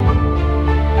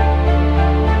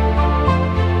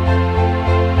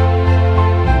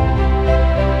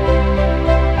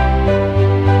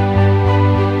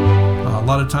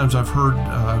times I've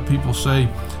heard people say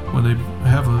when they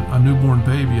have a newborn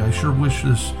baby, I sure wish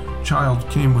this child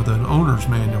came with an owner's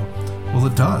manual. Well,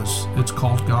 it does. It's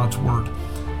called God's Word.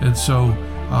 And so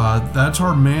that's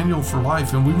our manual for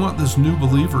life. And we want this new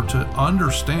believer to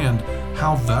understand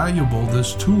how valuable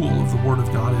this tool of the Word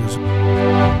of God is.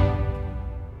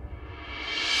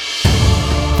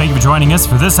 Thank you for joining us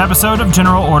for this episode of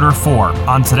General Order 4.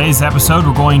 On today's episode,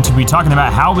 we're going to be talking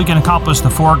about how we can accomplish the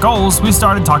 4 goals we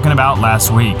started talking about last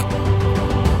week.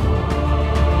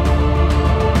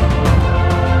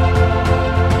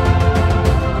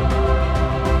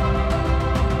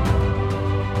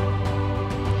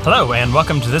 Hello, and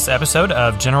welcome to this episode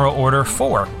of General Order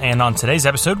 4. And on today's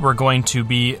episode, we're going to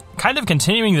be kind of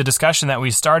continuing the discussion that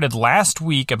we started last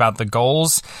week about the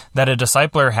goals that a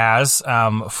discipler has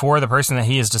for the person that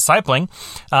he is discipling.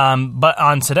 But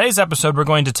on today's episode, we're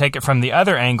going to take it from the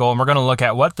other angle, and we're going to look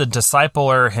at what the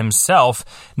discipler himself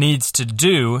needs to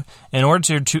do in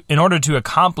order to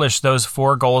accomplish those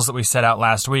 4 goals that we set out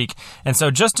last week. And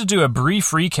so just to do a brief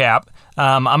recap,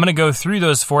 I'm going to go through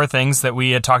those 4 things that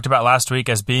we had talked about last week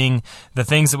as being the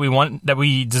things that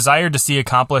we desire to see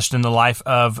accomplished in the life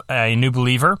of a new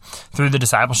believer through the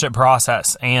discipleship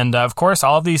process. And of course,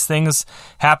 all of these things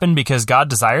happen because God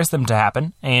desires them to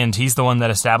happen, and He's the one that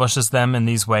establishes them in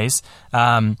these ways.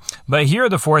 But here are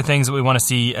the 4 things that we want to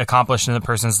see accomplished in the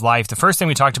person's life. The first thing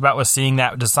we talked about was seeing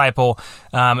that disciple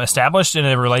established in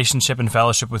a relationship and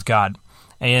fellowship with God.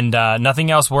 And nothing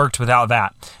else worked without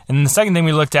that. And then the second thing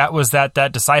we looked at was that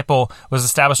disciple was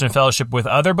established in fellowship with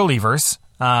other believers.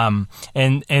 And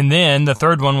then the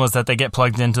third one was that they get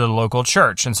plugged into the local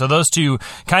church. And so those two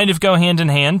kind of go hand in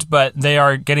hand, but they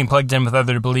are getting plugged in with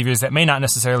other believers that may not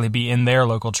necessarily be in their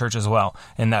local church as well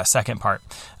in that second part.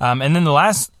 And then the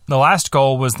last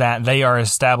goal was that they are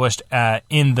established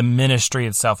in the ministry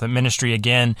itself. The ministry,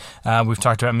 again, we've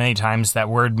talked about many times, that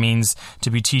word means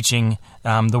to be teaching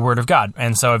the Word of God.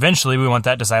 And so eventually we want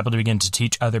that disciple to begin to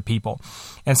teach other people.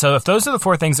 And so if those are the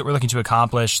 4 things that we're looking to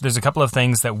accomplish, there's a couple of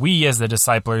things that we as the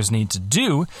disciplers need to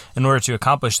do in order to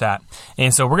accomplish that.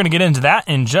 And so we're going to get into that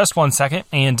in just one second,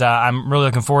 and I'm really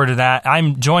looking forward to that.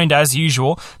 I'm joined, as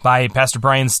usual, by Pastor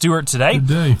Brian Stewart today. Good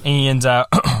day. And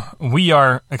we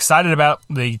are excited about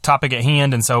the topic at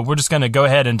hand, and so we're just going to go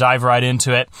ahead and dive right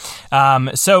into it.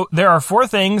 So there are 4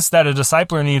 things that a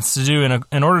discipler needs to do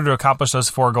in order to accomplish those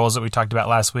 4 goals that we talked about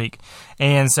last week.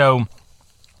 And so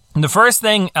the first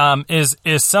thing is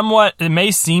somewhat, it may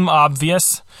seem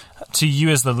obvious to you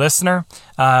as the listener,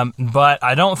 but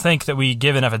I don't think that we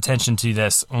give enough attention to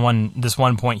this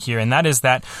one point here, and that is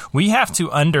that we have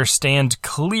to understand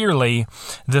clearly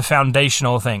the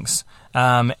foundational things.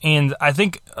 And I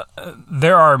think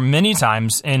there are many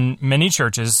times in many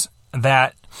churches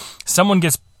that someone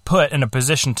gets put in a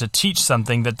position to teach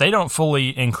something that they don't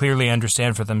fully and clearly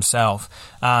understand for themselves.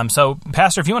 So,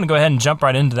 Pastor, if you want to go ahead and jump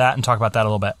right into that and talk about that a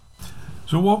little bit.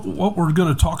 So what we're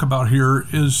going to talk about here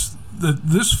is that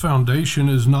this foundation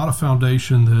is not a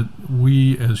foundation that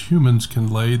we as humans can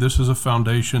lay. This is a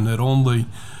foundation that only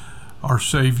our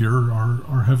Savior,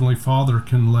 our Heavenly Father,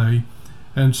 can lay.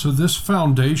 And so this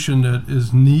foundation that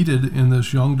is needed in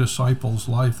this young disciple's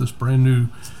life, this brand new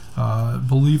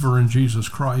believer in Jesus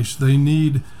Christ, they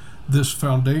need this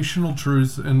foundational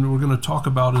truth. And we're going to talk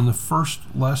about in the first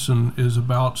lesson is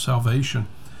about salvation.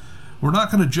 We're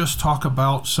not going to just talk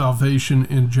about salvation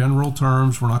in general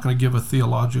terms. We're not going to give a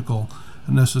theological,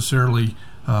 necessarily,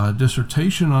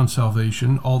 dissertation on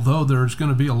salvation, although there's going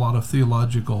to be a lot of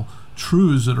theological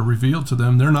truths that are revealed to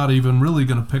them. They're not even really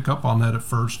going to pick up on that at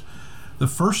first. The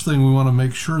first thing we want to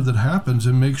make sure that happens,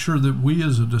 and make sure that we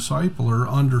as a discipler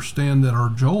understand that our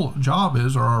job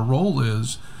is, or our role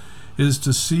is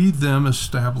to see them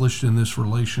established in this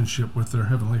relationship with their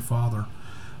Heavenly Father.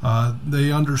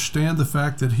 They understand the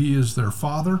fact that He is their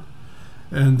Father,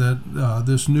 and that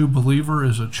this new believer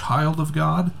is a child of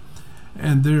God.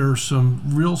 And there are some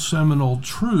real seminal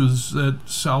truths that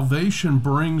salvation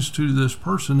brings to this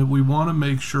person that we want to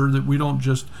make sure that we don't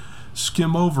just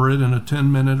skim over it in a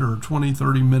 10-minute or 20,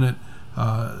 30-minute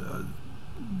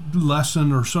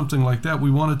lesson or something like that.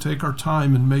 We want to take our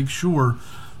time and make sure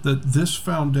that this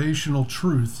foundational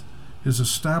truth is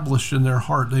established in their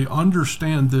heart. They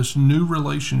understand this new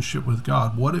relationship with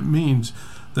God, what it means,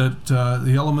 that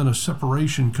the element of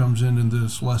separation comes in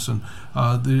this lesson,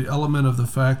 the element of the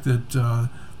fact that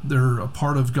they're a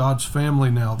part of God's family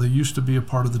now. They used to be a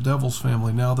part of the devil's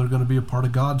family. Now they're going to be a part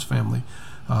of God's family.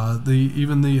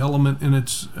 Even the element in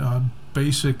its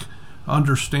basic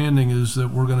understanding is that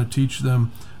we're going to teach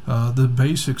them the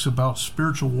basics about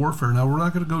spiritual warfare. Now, we're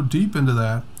not going to go deep into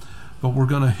that, but we're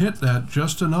going to hit that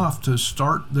just enough to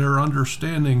start their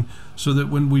understanding so that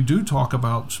when we do talk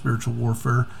about spiritual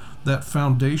warfare, that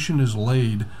foundation is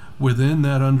laid within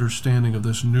that understanding of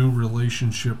this new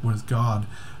relationship with God.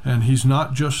 And he's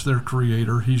not just their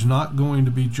creator, he's not going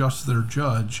to be just their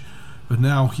judge, but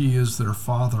now he is their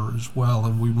father as well,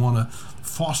 and we want to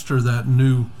foster that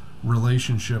new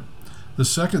relationship. The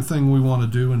second thing we want to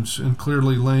do in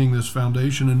clearly laying this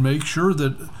foundation and make sure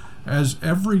that as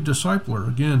every discipler,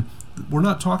 again, we're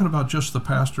not talking about just the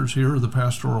pastors here or the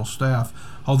pastoral staff,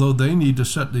 although they need to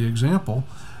set the example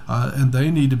and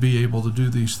they need to be able to do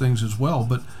these things as well,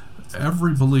 but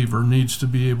every believer needs to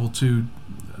be able to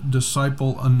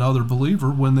disciple another believer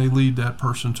when they lead that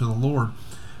person to the Lord.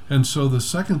 And so the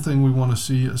second thing we want to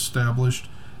see established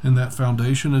in that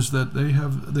foundation is that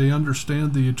they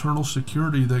understand the eternal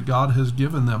security that God has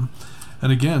given them.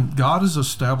 And again, God is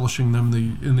establishing them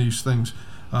in these things.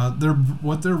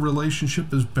 What their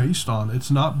relationship is based on.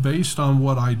 It's not based on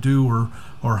what I do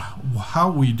or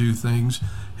how we do things.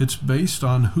 It's based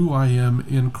on who I am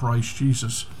in Christ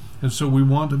Jesus. And so we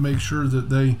want to make sure that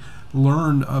they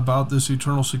learn about this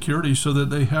eternal security so that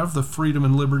they have the freedom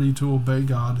and liberty to obey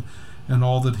God and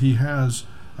all that he has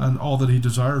and all that he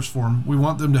desires for them. We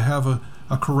want them to have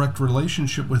a correct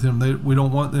relationship with him. We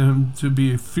don't want them to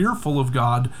be fearful of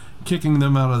God kicking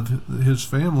them out of his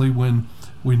family when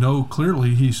we know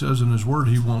clearly he says in his word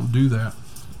he won't do that.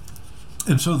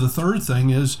 And so the third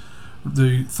thing is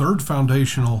the third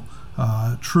foundational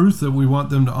truth that we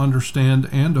want them to understand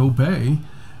and obey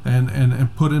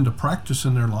and put into practice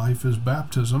in their life is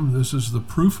baptism. This is the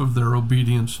proof of their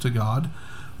obedience to God,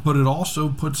 but it also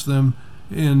puts them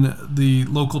in the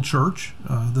local church,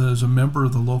 as a member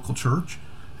of the local church,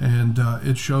 and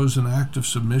it shows an act of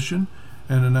submission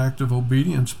and an act of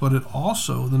obedience. But it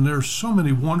also, then there's so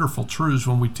many wonderful truths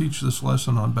when we teach this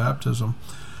lesson on baptism,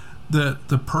 that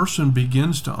the person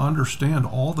begins to understand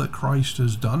all that Christ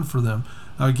has done for them.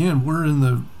 Now, again, we're in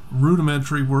the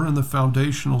rudimentary, we're in the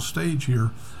foundational stage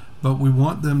here, but we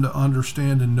want them to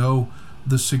understand and know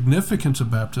the significance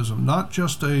of baptism, not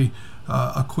just a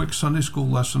quick Sunday school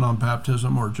lesson on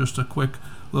baptism or just a quick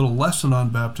little lesson on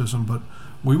baptism, but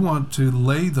we want to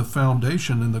lay the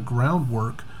foundation and the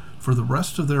groundwork for the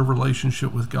rest of their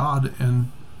relationship with God.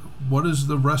 And what is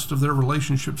the rest of their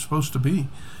relationship supposed to be?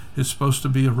 It's supposed to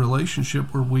be a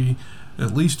relationship where we,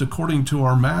 at least according to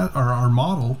our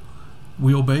model,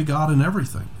 we obey God in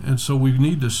everything. And so we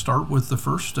need to start with the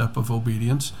first step of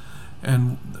obedience.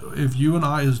 And if you and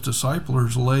I as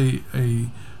disciplers lay a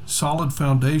solid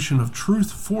foundation of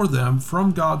truth for them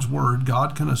from God's word,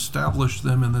 God can establish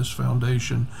them in this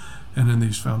foundation and in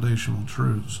these foundational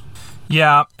truths.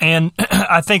 Yeah, and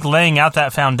I think laying out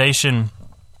that foundation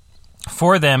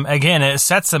for them, again, it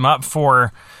sets them up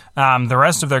for the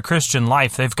rest of their Christian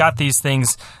life. They've got these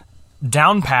things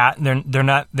down pat.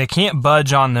 They can't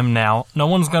budge on them now. No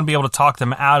one's going to be able to talk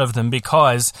them out of them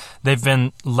because they've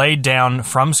been laid down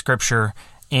from Scripture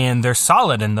and they're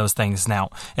solid in those things now.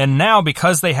 And now,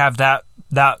 because they have that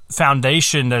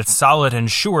foundation that's solid and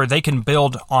sure, they can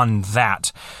build on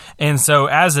that. And so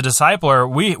as a discipler,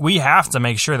 we have to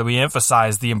make sure that we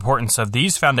emphasize the importance of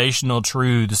these foundational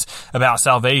truths about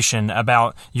salvation,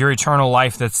 about your eternal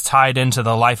life that's tied into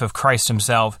the life of Christ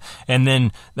himself, and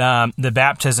then the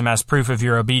baptism as proof of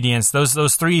your obedience.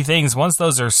 Those three things, once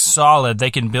those are solid, they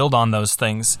can build on those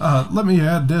things. Let me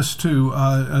add this too,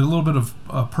 a little bit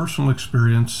of personal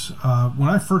experience. When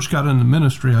I first got into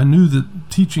ministry, I knew that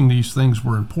teaching these things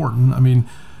were important. I mean,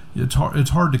 it's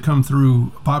hard to come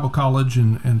through Bible college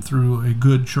and through a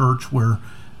good church where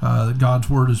God's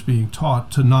word is being taught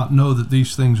to not know that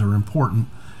these things are important.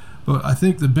 But I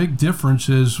think the big difference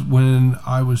is when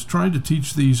I was trying to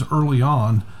teach these early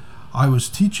on, I was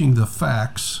teaching the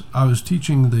facts, I was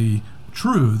teaching the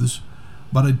truths,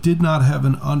 but I did not have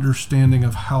an understanding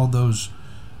of how those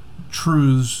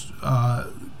truths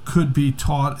could be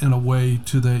taught in a way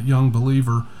to that young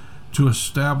believer to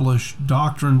establish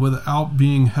doctrine without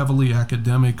being heavily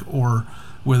academic or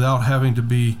without having to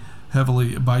be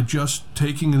heavily, by just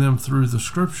taking them through the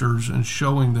scriptures and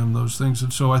showing them those things.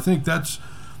 And so I think that's,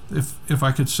 if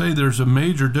I could say there's a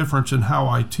major difference in how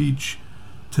I teach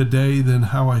today than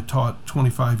how I taught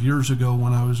 25 years ago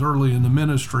when I was early in the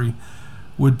ministry,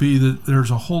 would be that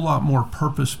there's a whole lot more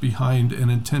purpose behind and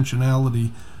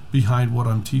intentionality behind what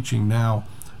I'm teaching now,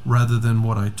 rather than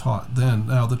what I taught then.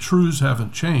 Now, the truths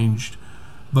haven't changed,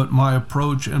 but my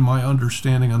approach and my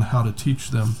understanding on how to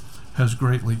teach them has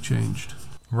greatly changed.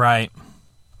 Right.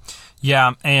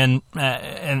 Yeah, and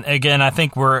again, I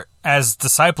think we're as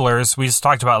disciplers, we just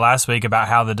talked about last week about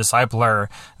how the discipler,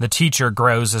 the teacher,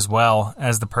 grows as well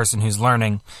as the person who's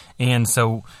learning. And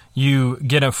so you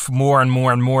get a more and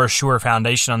more and more sure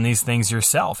foundation on these things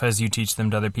yourself as you teach them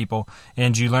to other people,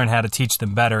 and you learn how to teach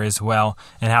them better as well,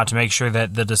 and how to make sure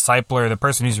that the discipler, the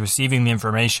person who's receiving the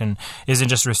information, isn't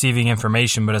just receiving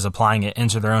information, but is applying it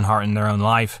into their own heart and their own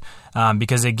life.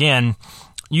 Because again,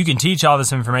 you can teach all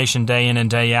this information day in and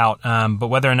day out, but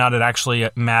whether or not it actually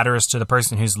matters to the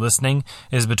person who's listening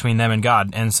is between them and God.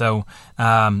 And so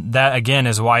that, again,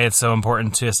 is why it's so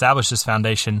important to establish this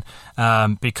foundation,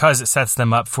 because it sets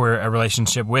them up for a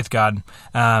relationship with God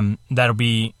that'll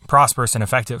be prosperous and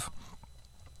effective.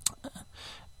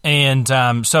 And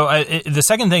the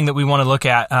second thing that we want to look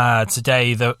at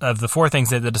today, of the four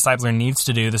things that the discipler needs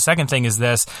to do, the second thing is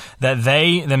this, that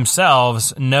they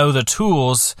themselves know the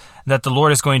tools that the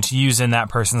Lord is going to use in that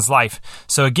person's life.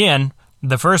 So again,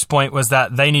 the first point was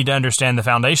that they need to understand the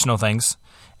foundational things.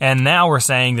 And now we're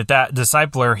saying that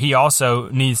discipler, he also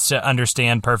needs to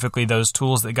understand perfectly those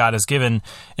tools that God has given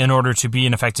in order to be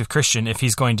an effective Christian if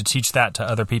he's going to teach that to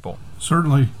other people.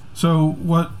 Certainly. So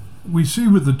what we see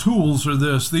with the tools are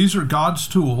these are God's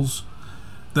tools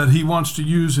that he wants to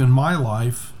use in my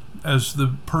life as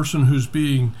the person who's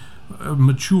being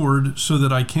matured so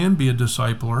that I can be a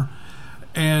discipler.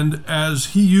 And as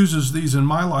he uses these in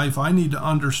my life, I need to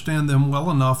understand them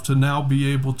well enough to now be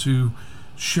able to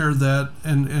share that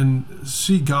and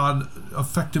see God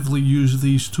effectively use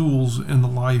these tools in the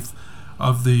life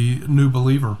of the new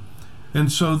believer.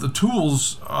 And so the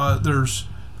tools, there's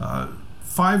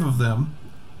 5 of them.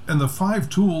 And the 5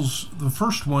 tools, the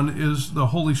first one is the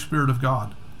Holy Spirit of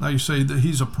God. Now you say that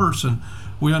he's a person.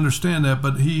 We understand that,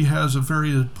 but he has a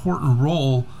very important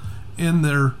role in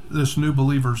this new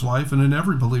believer's life and in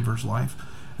every believer's life.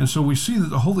 And so we see that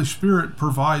the Holy Spirit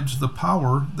provides the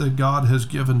power that God has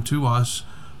given to us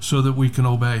so that we can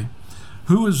obey.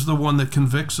 Who is the one that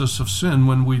convicts us of sin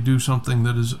when we do something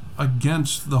that is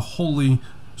against the Holy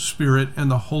Spirit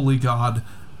and the holy God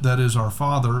that is our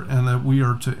Father, and that we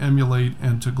are to emulate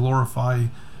and to glorify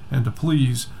and to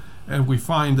please? And we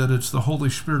find that it's the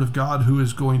Holy Spirit of God who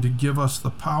is going to give us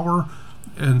the power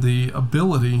and the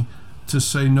ability to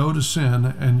say no to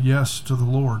sin and yes to the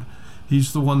Lord.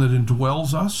 He's the one that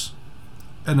indwells us,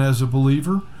 and as a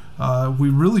believer, we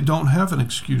really don't have an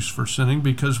excuse for sinning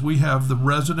because we have the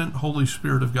resident Holy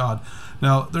Spirit of God.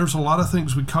 Now, there's a lot of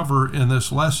things we cover in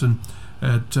this lesson.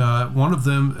 One of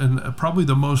them, and probably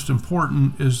the most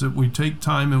important, is that we take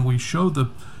time and we show the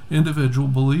individual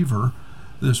believer,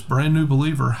 this brand new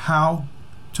believer, how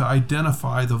to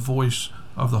identify the voice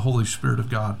of the Holy Spirit of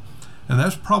God. And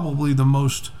that's probably the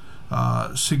most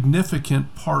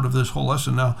significant part of this whole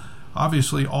lesson. Now,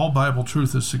 obviously, all Bible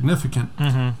truth is significant,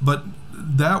 but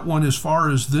that one, as far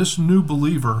as this new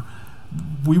believer,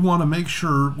 we want to make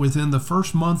sure within the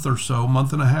first month or so,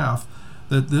 month and a half,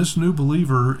 that this new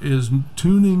believer is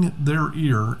tuning their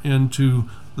ear into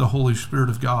the Holy Spirit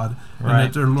of God, and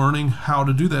that they're learning how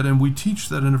to do that. And we teach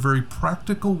that in a very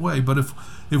practical way. But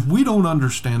if we don't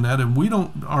understand that, and we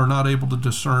are not able to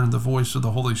discern the voice of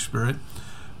the Holy Spirit,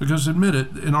 because admit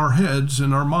it, in our heads,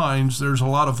 in our minds, there's a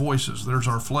lot of voices. There's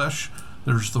our flesh,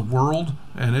 there's the world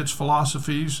and its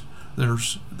philosophies,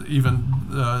 there's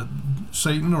even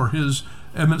Satan or his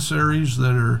emissaries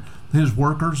that are his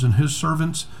workers and his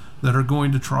servants that are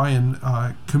going to try and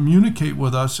communicate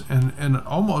with us and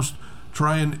almost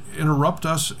try and interrupt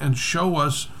us and show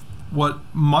us what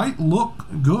might look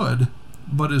good,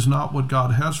 but is not what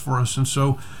God has for us. And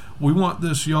so we want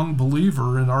this young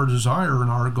believer, and our desire and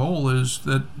our goal is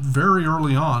that very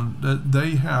early on that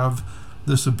they have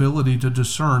this ability to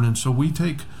discern. And so we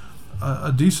take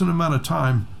a decent amount of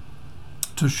time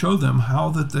to show them how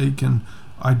that they can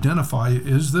identify,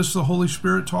 is this the Holy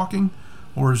Spirit talking?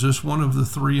 Or is this one of the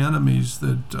 3 enemies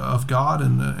that of God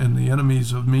and the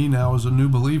enemies of me now as a new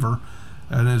believer?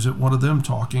 And is it one of them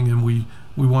talking? And we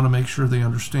want to make sure they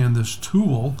understand this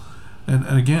tool. And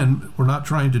again, we're not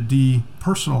trying to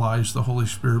depersonalize the Holy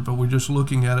Spirit, but we're just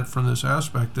looking at it from this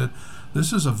aspect that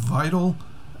this is a vital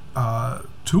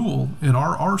tool in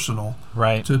our arsenal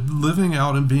to living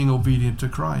out and being obedient to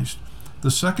Christ.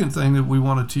 The second thing that we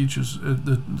want to teach is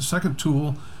the second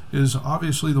tool is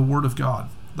obviously the Word of God.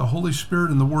 The Holy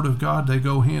Spirit and the Word of God, they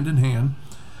go hand in hand.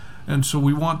 And so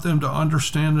we want them to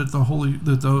understand that the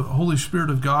Holy Spirit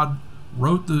of God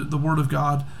wrote the Word of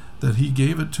God, that he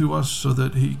gave it to us so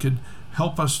that he could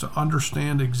help us to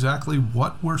understand exactly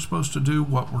what we're supposed to do,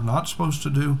 what we're not supposed to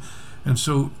do. And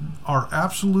so our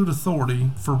absolute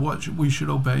authority for what we should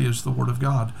obey is the Word of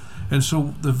God. And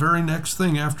so the very next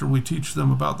thing after we teach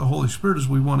them about the Holy Spirit is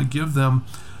we want to give them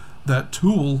that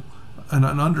tool an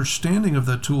understanding of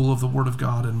that tool of the Word of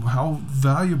God and how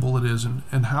valuable it is,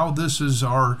 and how this is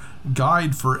our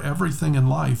guide for everything in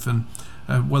life, and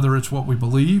whether it's what we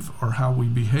believe or how we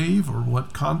behave or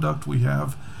what conduct we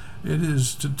have, it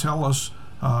is to tell us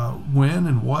when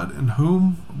and what and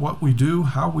whom, what we do,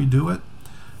 how we do it.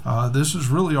 This is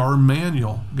really our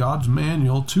manual, God's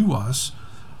manual to us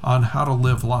on how to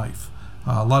live life.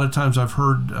 A lot of times I've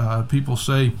heard people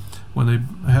say when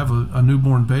they have a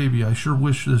newborn baby, I sure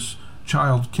wish this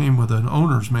child came with an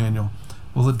owner's manual.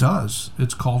 Well, it does.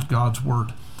 It's called God's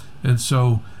Word. And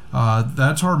so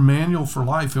that's our manual for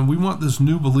life. And we want this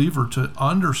new believer to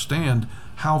understand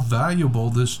how valuable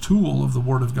this tool of the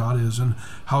Word of God is and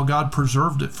how God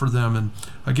preserved it for them. And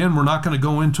again, we're not going to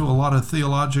go into a lot of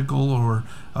theological or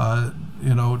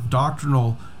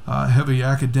doctrinal heavy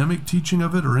academic teaching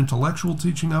of it or intellectual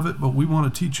teaching of it, but we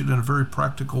want to teach it in a very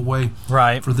practical way,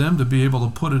 right, for them to be able to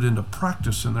put it into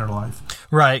practice in their life.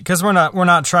 Right, because we're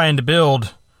not trying to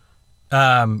build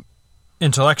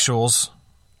intellectuals.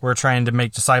 We're trying to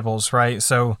make disciples, right?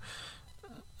 So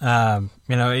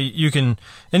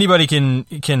anybody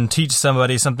can teach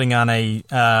somebody something on a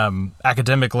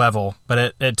academic level,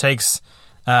 but it takes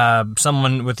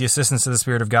someone with the assistance of the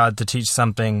Spirit of God to teach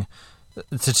someone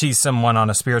on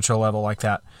a spiritual level like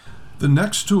that. The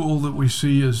next tool that we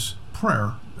see is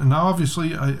prayer. And now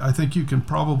obviously I think you can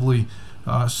probably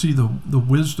see the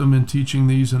wisdom in teaching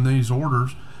these in these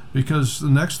orders, because the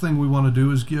next thing we want to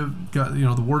do is give God,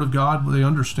 the Word of God. They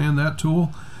understand that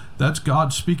tool. That's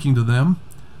God speaking to them.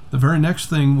 The very next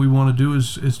thing we want to do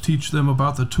is teach them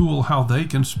about the tool, how they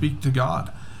can speak to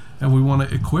God. And we want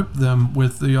to equip them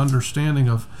with the understanding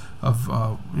of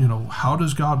how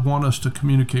does God want us to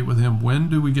communicate with Him? When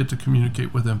do we get to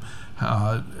communicate with Him?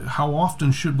 How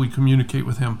often should we communicate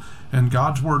with Him? And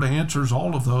God's Word answers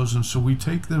all of those, and so we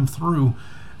take them through.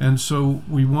 And so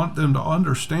we want them to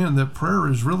understand that prayer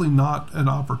is really not an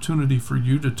opportunity for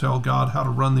you to tell God how to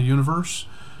run the universe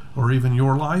or even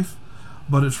your life,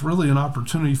 but it's really an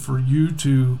opportunity for you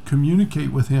to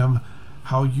communicate with Him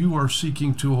how you are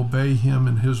seeking to obey Him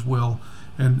and His will.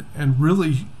 And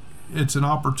really, it's an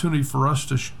opportunity for us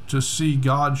to see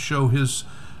God show His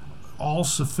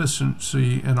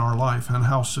all-sufficiency in our life and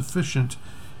how sufficient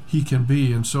He can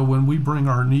be. And so when we bring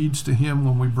our needs to Him,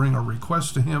 when we bring our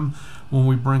requests to Him, when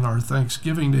we bring our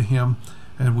thanksgiving to Him,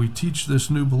 and we teach this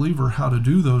new believer how to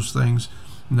do those things,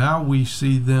 now we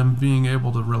see them being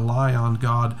able to rely on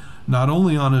God, not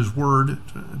only on His Word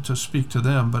to speak to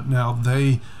them, but now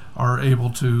they are able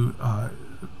to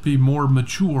be more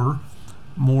mature,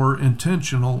 more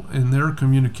intentional in their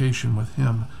communication with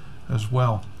Him as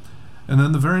well. And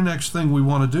then the very next thing we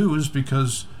want to do is,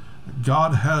 because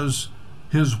God has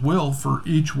His will for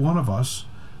each one of us,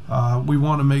 we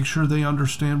want to make sure they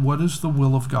understand what is the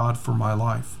will of God for my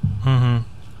life.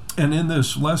 Mm-hmm. And in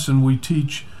this lesson, we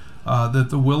teach that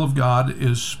the will of God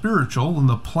is spiritual and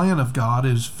the plan of God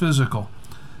is physical.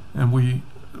 And we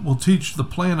will teach the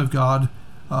plan of God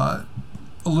a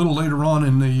little later on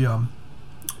in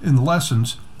the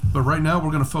lessons. But right now,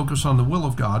 we're going to focus on the will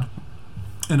of God.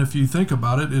 And if you think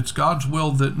about it, it's God's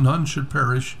will that none should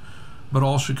perish, but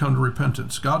all should come to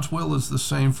repentance. God's will is the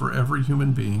same for every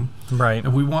human being. Right.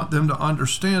 And we want them to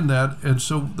understand that. And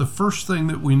so the first thing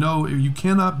that we know, you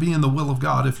cannot be in the will of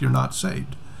God if you're not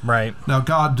saved. Right. Now,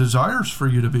 God desires for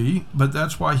you to be, but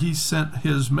that's why He sent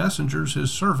His messengers,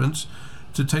 His servants,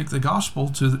 to take the gospel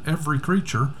to every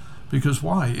creature. Because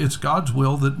why? It's God's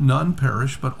will that none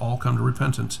perish, but all come to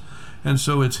repentance. And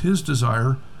so it's His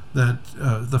desire that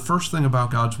the first thing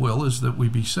about God's will is that we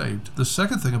be saved. The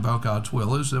second thing about God's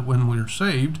will is that when we're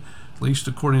saved, at least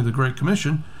according to the Great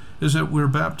Commission, is that we're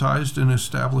baptized and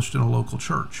established in a local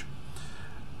church.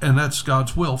 And that's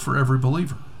God's will for every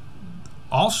believer.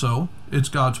 Also, it's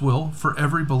God's will for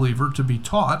every believer to be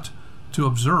taught, to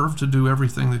observe, to do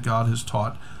everything that God has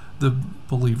taught the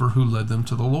believer who led them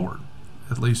to the Lord.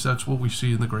 At least that's what we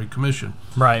see in the Great Commission.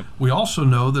 Right. We also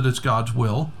know that it's God's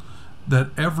will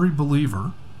that every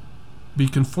believer be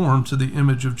conformed to the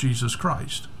image of Jesus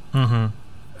Christ. Mm-hmm.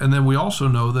 And then we also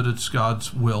know that it's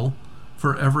God's will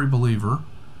for every believer,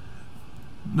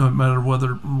 no matter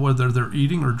whether they're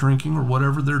eating or drinking or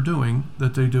whatever they're doing,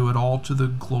 that they do it all to the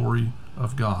glory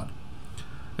of God.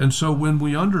 And so when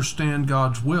we understand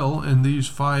God's will in these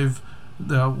five,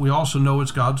 we also know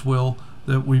it's God's will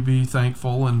that we be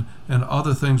thankful and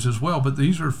other things as well. But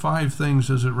these are five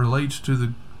things as it relates to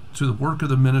the work of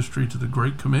the ministry, to the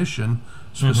Great Commission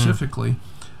specifically,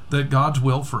 that God's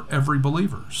will for every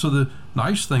believer. So the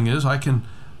nice thing is I can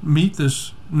meet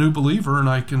this new believer and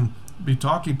I can be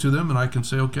talking to them and I can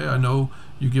say, okay, I know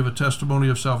you give a testimony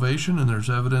of salvation and there's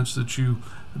evidence that you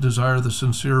desire the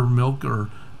sincere milk or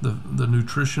the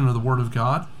nutrition of the Word of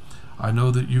God. I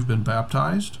know that you've been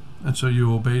baptized, and so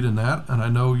you obeyed in that. And I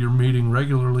know you're meeting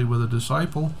regularly with a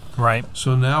disciple. Right.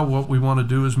 So now what we want to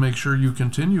do is make sure you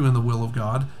continue in the will of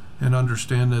God and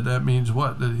understand that that means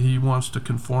what? That He wants to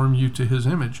conform you to His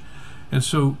image. And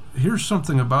so here's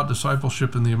something about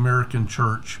discipleship in the American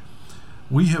church.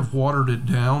 We have watered it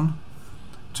down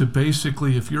to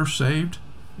basically, if you're saved,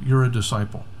 you're a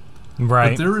disciple.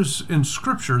 Right. But there is, in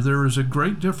Scripture, there is a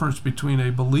great difference between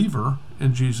a believer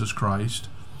in Jesus Christ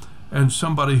and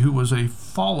somebody who was a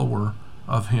follower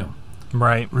of Him.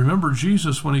 Right. Remember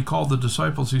Jesus, when He called the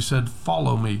disciples, He said,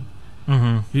 follow me.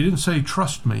 Mm-hmm. He didn't say,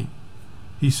 trust me.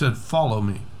 He said, follow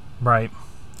me. Right.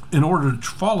 In order to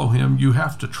follow Him, you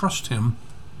have to trust Him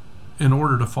in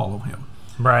order to follow Him.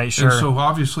 Right, sure. And so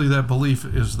obviously that belief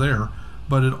is there,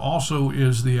 but it also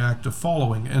is the act of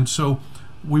following. And so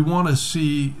we want to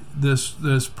see this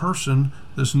person,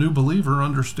 this new believer,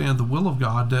 understand the will of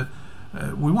God, that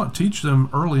we want to teach them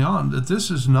early on that this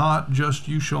is not just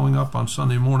you showing up on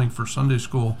Sunday morning for Sunday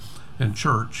school and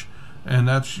church, and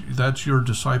that's your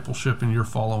discipleship and you're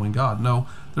following God. No,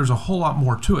 there's a whole lot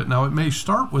more to it. Now, it may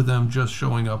start with them just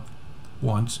showing up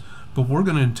once, but we're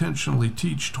going to intentionally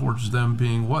teach towards them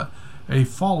being what? A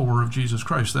follower of Jesus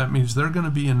Christ. That means they're going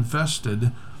to be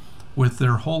invested with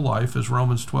their whole life, as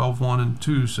Romans 12:1 and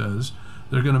 2 says.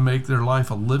 They're going to make their life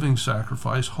a living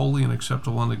sacrifice, holy and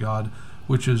acceptable unto God,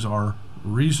 which is our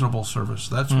reasonable service.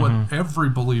 That's what every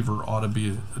believer ought to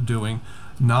be doing,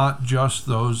 not just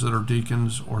those that are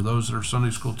deacons or those that are Sunday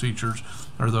school teachers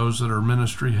or those that are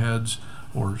ministry heads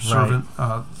or servant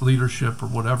leadership or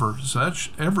whatever. So that's,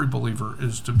 every believer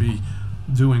is to be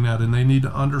doing that, and they need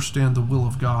to understand the will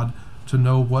of God to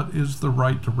know what is the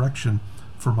right direction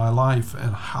for my life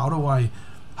and how do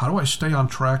I stay on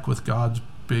track with God's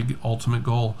big ultimate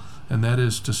goal, and that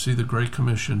is to see the Great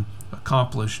Commission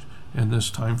accomplished in this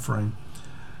time frame.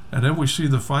 And then we see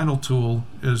the final tool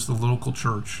is the local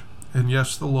church. And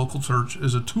yes, the local church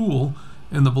is a tool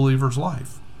in the believer's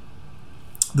life.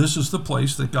 This is the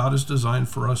place that God has designed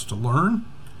for us to learn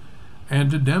and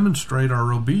to demonstrate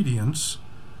our obedience,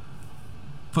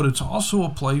 but it's also a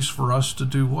place for us to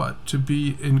do what? To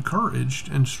be encouraged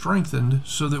and strengthened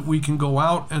so that we can go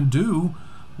out and do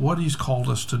what He's called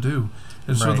us to do.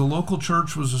 And so the local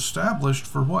church was established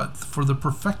for what? For the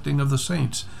perfecting of the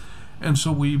saints. And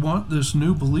so we want this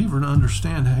new believer to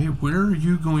understand, hey, where are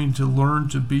you going to learn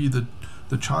to be the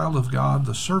child of God,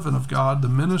 the servant of God, the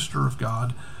minister of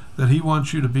God that He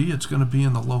wants you to be? It's going to be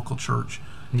in the local church.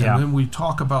 Yeah. And then we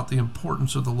talk about the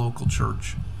importance of the local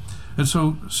church. And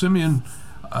so, Simeon,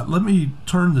 let me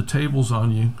turn the tables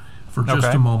on you for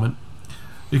just a moment,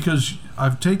 because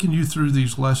I've taken you through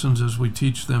these lessons as we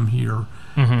teach them here.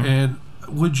 And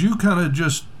would you kind of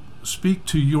just speak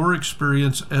to your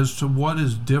experience as to what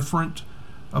is different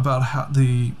about how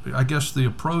the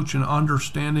approach and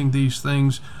understanding these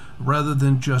things, rather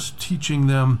than just teaching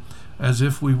them as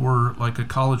if we were like a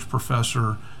college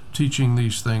professor teaching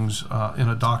these things in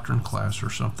a doctrine class or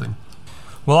something?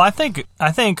 Well, I think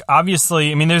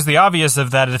obviously, I mean, there's the obvious of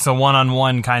that it's a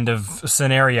one-on-one kind of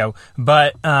scenario,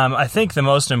 but I think the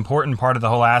most important part of the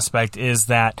whole aspect is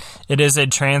that it is a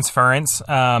transference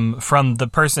from the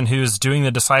person who's doing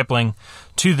the discipling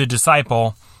to the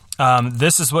disciple.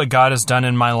 This is what God has done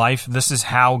in my life. This is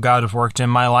how God has worked in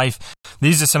my life.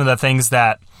 These are some of the things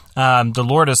that the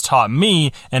Lord has taught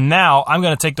me, and now I'm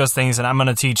going to take those things and I'm going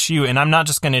to teach you, and I'm not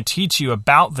just going to teach you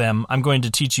about them, I'm going to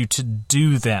teach you to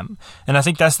do them. And I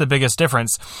think that's the biggest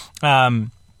difference.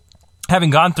 Having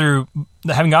gone through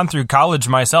college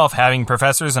myself, having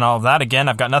professors and all of that, again,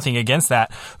 I've got nothing against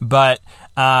that, but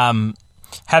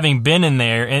having been in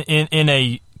there in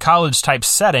a college type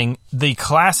setting, the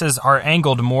classes are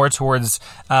angled more towards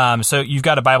so you've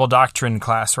got a Bible doctrine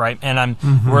class, right? And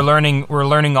we're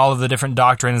learning all of the different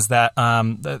doctrines that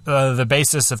the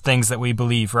basis of things that we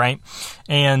believe, right?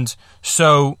 And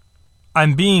so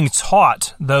I'm being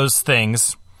taught those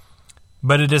things,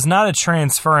 but it is not a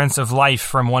transference of life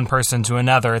from one person to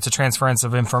another. It's a transference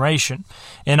of information.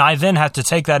 And I then have to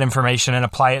take that information and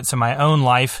apply it to my own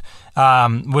life,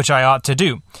 which I ought to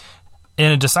do. In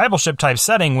a discipleship type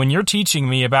setting, when you're teaching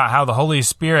me about how the Holy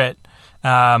Spirit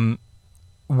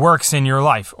works in your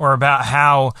life, or about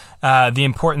how the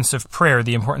importance of prayer,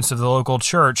 the importance of the local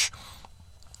church,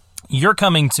 you're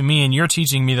coming to me and you're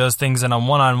teaching me those things in a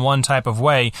one-on-one type of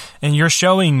way, and you're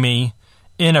showing me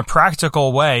in a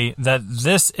practical way that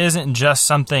this isn't just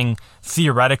something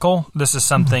theoretical, this is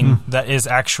something that is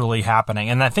actually happening.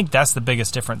 And I think that's the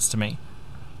biggest difference to me.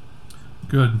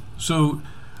 Good. So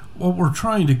what we're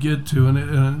trying to get to, and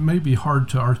it may be hard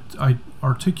to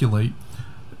articulate,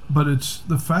 but it's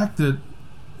the fact that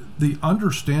the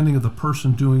understanding of the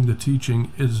person doing the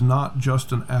teaching is not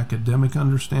just an academic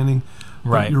understanding,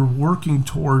 right. but you're working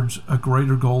towards a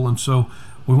greater goal. And so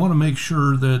we want to make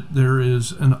sure that there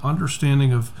is an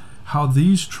understanding of how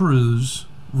these truths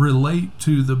relate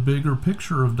to the bigger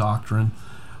picture of doctrine,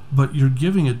 but you're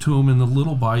giving it to them in the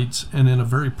little bites and in a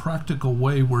very practical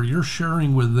way where you're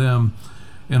sharing with them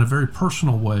in a very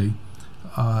personal way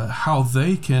how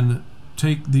they can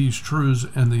take these truths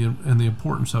and the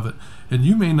importance of it. And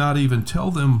you may not even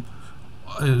tell them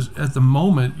at the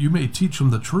moment, you may teach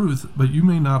them the truth, but you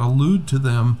may not allude to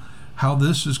them how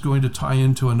this is going to tie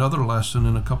into another lesson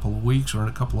in a couple of weeks or in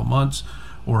a couple of months,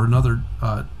 or another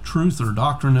truth or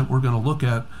doctrine that we're going to look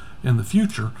at in the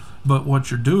future. But what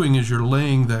you're doing is you're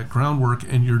laying that groundwork,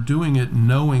 and you're doing it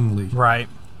knowingly. Right.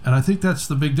 And I think that's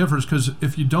the big difference, because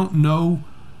if you don't know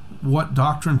what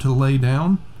doctrine to lay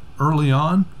down early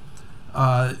on,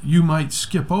 you might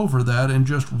skip over that and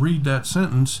just read that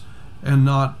sentence and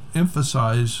not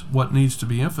emphasize what needs to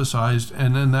be emphasized,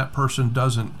 and then that person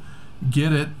doesn't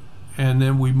get it, and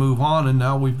then we move on, and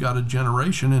now we've got a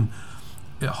generation, and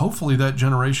hopefully that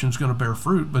generation is going to bear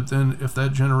fruit. But then if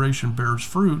that generation bears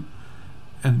fruit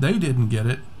and they didn't get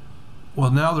it,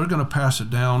 well, now they're going to pass it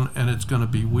down, and it's going to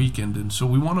be weakened. And so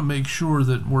we want to make sure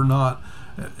that we're not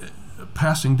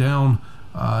passing down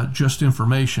just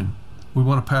information. We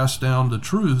want to pass down the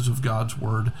truths of God's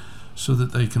word so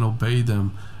that they can obey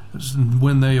them.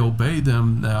 When they obey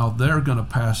them, now they're going to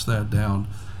pass that down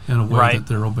in a way right. that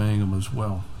they're obeying them as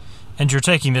well. And you're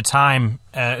taking the time,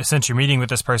 since you're meeting with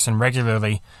this person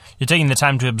regularly, you're taking the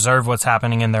time to observe what's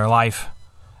happening in their life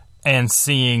and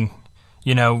seeing,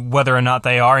 whether or not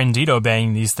they are indeed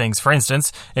obeying these things. For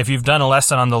instance, if you've done a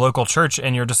lesson on the local church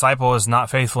and your disciple is not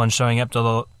faithful in showing up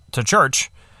to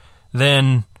church,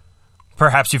 then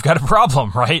perhaps you've got a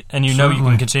problem, right? And you Certainly. know you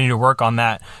can continue to work on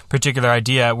that particular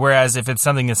idea. Whereas if it's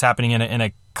something that's happening in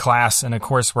a class, in a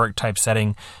coursework type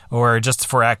setting, or just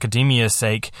for academia's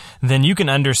sake, then you can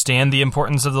understand the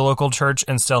importance of the local church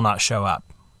and still not show up.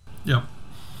 Yep.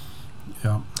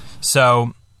 Yeah.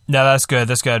 So, no, that's good.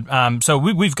 That's good. So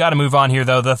we've got to move on here,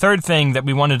 though. The third thing that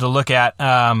we wanted to look at,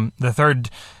 the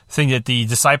third thing that the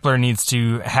discipler needs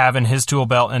to have in his tool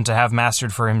belt and to have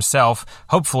mastered for himself,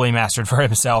 hopefully mastered for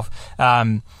himself,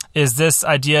 is this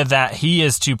idea that he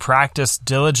is to practice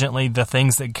diligently the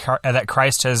things that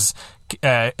Christ has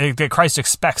that Christ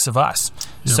expects of us.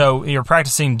 Yep. So you're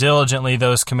practicing diligently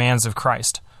those commands of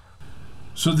Christ.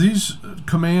 So these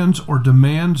commands or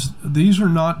demands, these are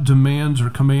not demands or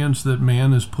commands that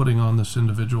man is putting on this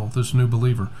individual, this new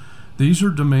believer. These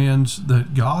are demands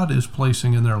that God is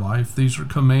placing in their life. These are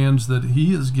commands that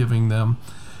he is giving them.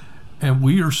 And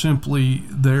we are simply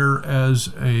there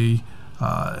as a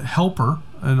helper,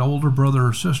 an older brother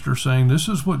or sister, saying, this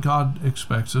is what God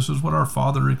expects. This is what our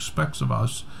Father expects of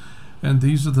us. And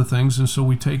these are the things. And so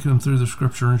we take them through the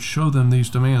scripture and show them these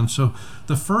demands. So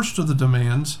the first of the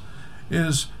demands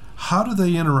is, how do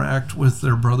they interact with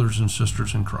their brothers and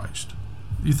sisters in Christ?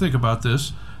 You think about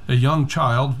this. A young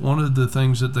child, one of the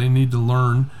things that they need to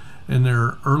learn in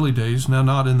their early days, now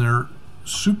not in their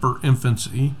super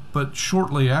infancy, but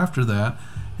shortly after that,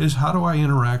 is how do I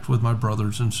interact with my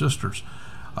brothers and sisters?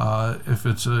 If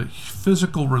it's a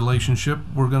physical relationship,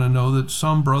 we're going to know that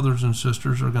some brothers and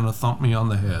sisters are going to thump me on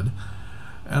the head,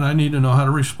 and I need to know how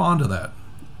to respond to that.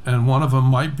 And one of them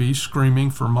might be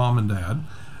screaming for mom and dad.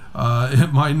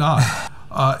 It might not.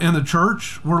 In the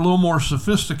church, we're a little more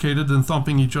sophisticated than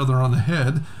thumping each other on the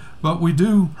head, but we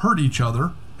do hurt each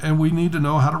other, and we need to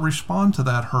know how to respond to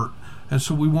that hurt. And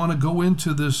so we want to go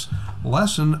into this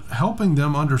lesson helping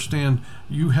them understand,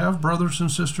 you have brothers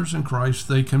and sisters in Christ.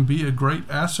 They can be a great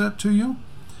asset to you,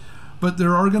 but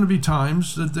there are going to be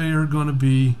times that they are going to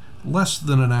be less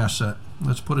than an asset.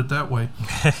 Let's put it that way.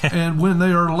 And when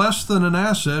they are less than an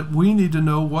asset, we need to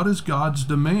know, what is God's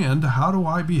demand? How do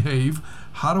I behave?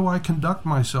 How do I conduct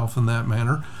myself in that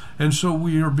manner? And so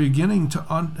we are beginning to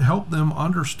help them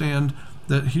understand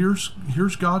that here's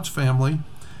God's family,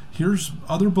 here's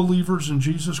other believers in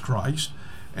Jesus Christ,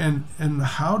 and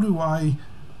how do I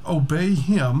obey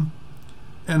him,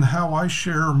 and how I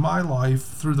share my life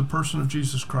through the person of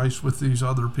Jesus Christ with these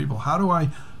other people. How do I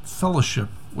fellowship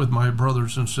with my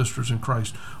brothers and sisters in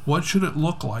Christ? What should it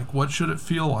look like? What should it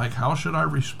feel like? How should I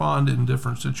respond in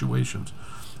different situations?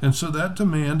 And so that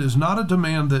demand is not a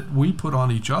demand that we put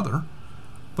on each other,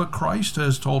 but Christ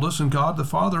has told us, and God the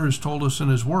Father has told us in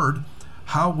his word,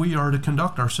 how we are to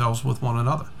conduct ourselves with one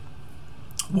another.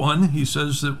 One, he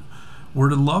says that we're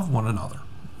to love one another.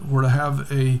 We're to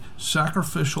have a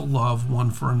sacrificial love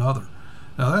one for another.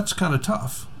 Now that's kind of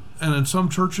tough. And in some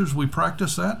churches we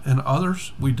practice that, and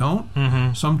others we don't.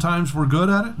 Mm-hmm. Sometimes we're good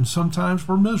at it, and sometimes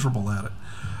we're miserable at it.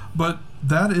 But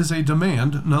that is a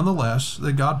demand, nonetheless,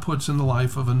 that God puts in the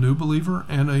life of a new believer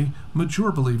and a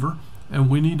mature believer, and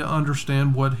we need to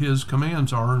understand what his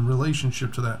commands are in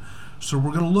relationship to that. So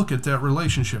we're going to look at that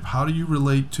relationship. How do you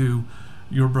relate to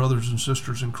your brothers and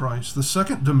sisters in Christ? The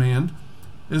second demand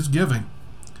is giving.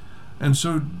 And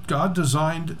so God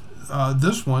designed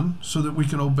this one so that we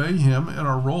can obey him in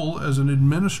our role as an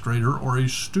administrator or a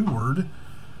steward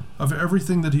of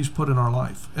everything that he's put in our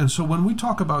life. And so when we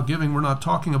talk about giving, we're not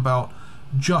talking about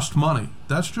just money.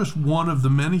 That's just one of the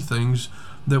many things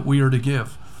that we are to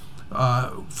give.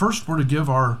 First, we're to give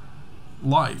our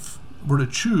life. We're to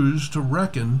choose to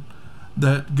reckon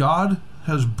that God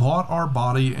has bought our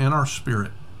body and our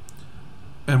spirit.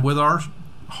 And with our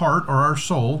heart or our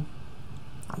soul,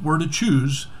 we're to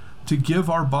choose to give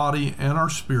our body and our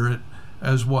spirit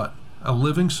as what? A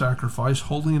living sacrifice,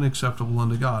 holy and acceptable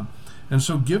unto God. And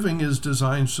so giving is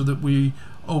designed so that we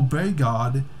obey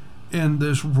God in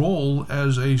this role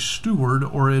as a steward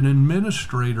or an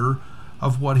administrator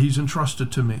of what he's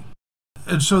entrusted to me.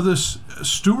 And so this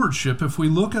stewardship, if we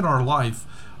look at our life,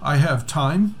 I have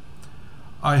time,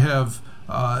 I have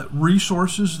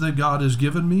resources that God has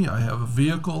given me, I have a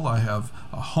vehicle, I have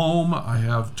a home, I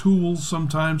have tools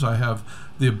sometimes, I have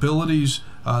the abilities,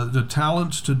 the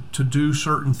talents to do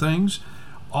certain things.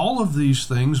 All of these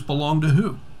things belong to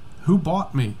who? Who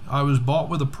bought me? I was bought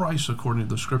with a price according to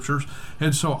the scriptures.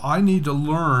 And so I need to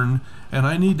learn, and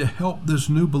I need to help this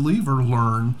new believer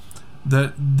learn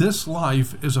that this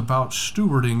life is about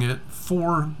stewarding it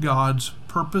for God's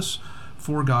purpose,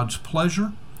 for God's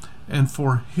pleasure, and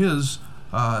for his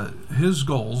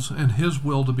goals and his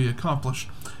will to be accomplished.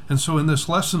 And so in this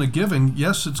lesson of giving,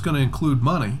 yes, it's going to include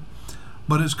money,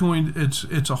 but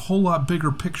it's a whole lot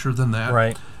bigger picture than that.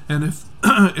 Right. And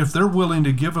if they're willing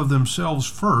to give of themselves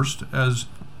first, as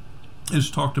is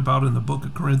talked about in the book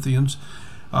of Corinthians,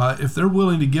 if they're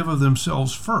willing to give of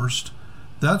themselves first,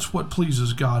 that's what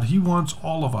pleases God. He wants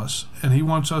all of us, and he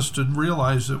wants us to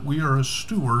realize that we are a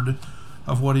steward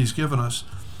of what he's given us.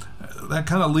 That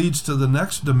kind of leads to the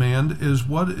next demand is,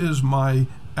 what is my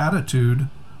attitude?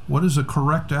 What is a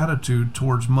correct attitude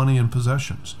towards money and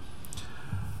possessions?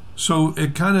 So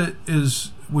it kind of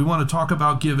is, we want to talk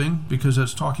about giving because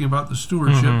it's talking about the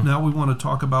stewardship. Mm-hmm. Now we want to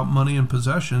talk about money and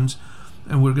possessions,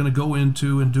 and we're going to go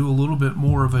into and do a little bit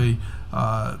more of a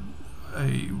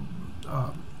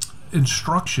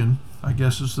instruction, I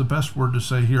guess is the best word to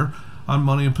say here, on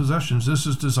money and possessions. This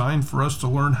is designed for us to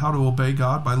learn how to obey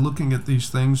God by looking at these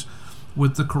things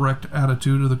with the correct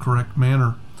attitude or the correct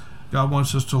manner. God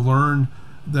wants us to learn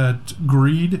that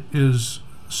greed is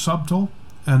subtle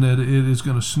and that it is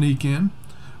going to sneak in.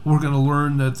 We're going to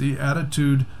learn that the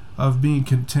attitude of being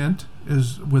content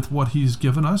is with what he's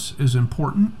given us is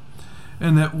important,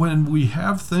 and that when we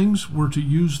have things, we're to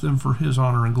use them for his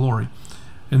honor and glory.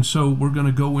 And so we're going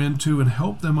to go into and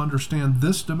help them understand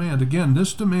this demand. Again,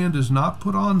 this demand is not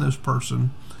put on this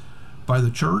person by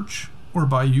the church or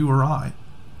by you or I.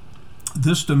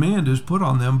 This demand is put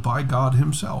on them by God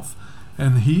himself.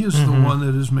 And he is the one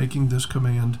that is making this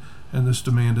command and this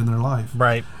demand in their life.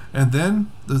 Right. And then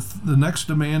the next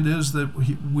demand is that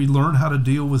we learn how to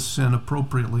deal with sin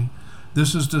appropriately.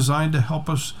 This is designed to help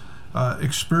us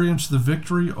experience the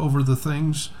victory over the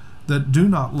things that do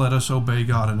not let us obey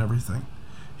God in everything.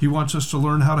 He wants us to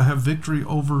learn how to have victory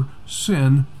over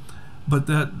sin, but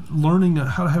that learning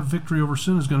how to have victory over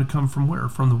sin is going to come from where?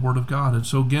 From the Word of God. And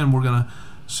so again, we're going to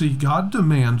see God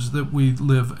demands that we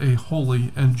live a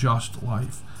holy and just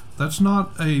life. That's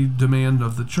not a demand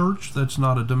of the church. That's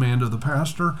not a demand of the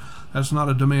pastor. That's not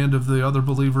a demand of the other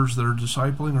believers that are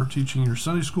discipling or teaching your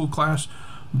Sunday school class.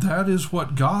 That is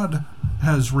what God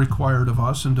has required of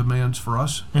us and demands for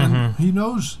us. And he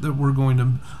knows that we're going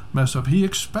to mess up. He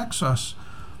expects us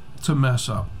to mess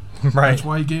up. Right. That's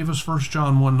why he gave us 1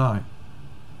 John 1:9.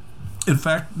 In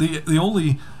fact, the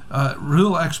only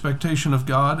real expectation of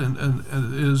God and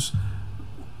is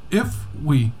if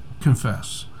we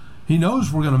confess. He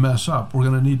knows we're going to mess up. We're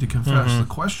going to need to confess. The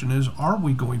question is, are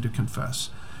we going to confess?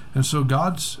 And so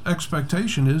God's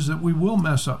expectation is that we will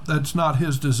mess up. That's not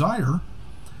his desire.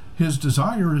 His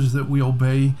desire is that we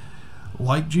obey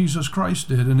like Jesus Christ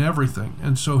did in everything.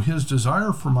 And so his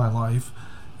desire for my life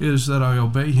is that I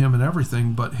obey him in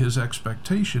everything, but his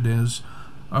expectation is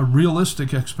a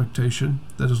realistic expectation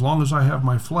that as long as I have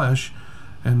my flesh,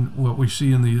 and what we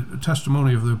see in the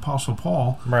testimony of the Apostle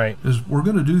Paul, right, is we're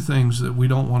going to do things that we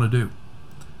don't want to do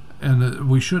and that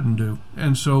we shouldn't do.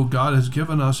 And so God has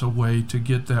given us a way to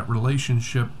get that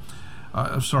relationship,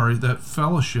 that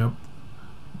fellowship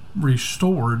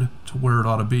restored to where it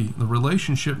ought to be. The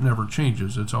relationship never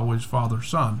changes. It's always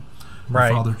father-son or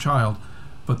Right. father-child.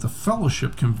 But the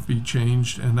fellowship can be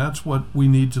changed, and that's what we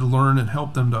need to learn and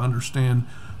help them to understand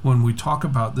when we talk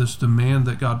about this demand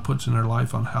that God puts in their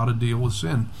life on how to deal with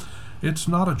sin. It's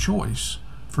not a choice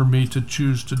for me to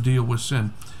choose to deal with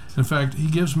sin. In fact, he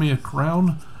gives me a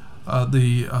crown,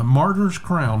 the martyr's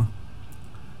crown,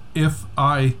 if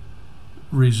I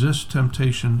resist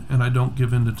temptation and I don't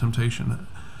give in to temptation.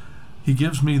 He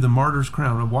gives me the martyr's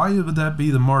crown. And why would that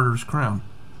be the martyr's crown?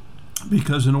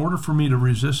 Because in order for me to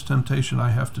resist temptation,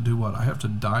 I have to do what? I have to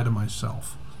die to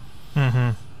myself.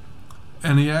 Mm-hmm.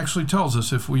 And he actually tells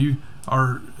us if we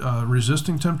are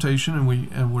resisting temptation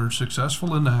and we're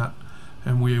successful in that,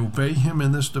 and we obey him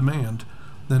in this demand,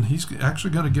 then he's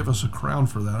actually going to give us a crown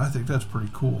for that. I think that's pretty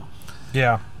cool.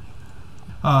 Yeah.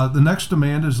 The next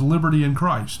demand is liberty in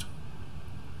Christ.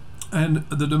 And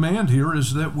the demand here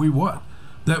is that we what?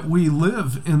 That we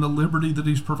live in the liberty that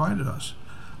he's provided us.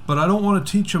 But I don't want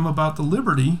to teach them about the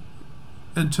liberty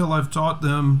until I've taught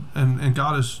them and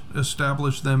God has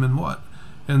established them in what?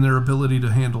 In their ability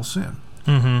to handle sin.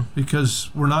 Mm-hmm. Because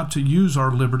we're not to use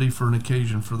our liberty for an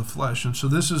occasion for the flesh. And so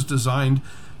this is designed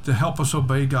to help us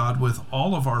obey God with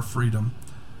all of our freedom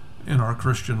in our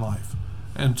Christian life.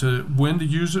 And to when to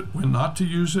use it, when not to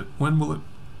use it, when will it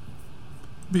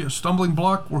be a stumbling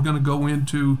block, we're going to go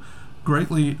into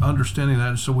greatly understanding that.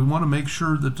 And so we want to make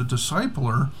sure that the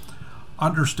discipler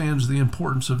understands the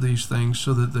importance of these things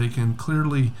so that they can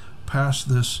clearly pass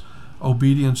this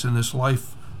obedience and this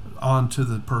life on to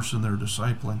the person they're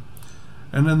discipling.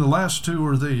 And then the last two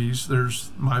are these.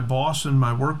 There's my boss in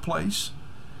my workplace.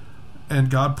 And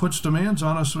God puts demands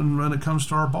on us when it comes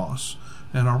to our boss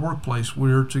and our workplace.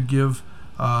 We're to give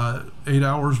 8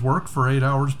 hours work for 8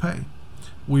 hours pay.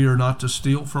 We are not to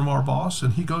steal from our boss.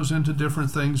 And he goes into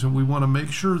different things, and we want to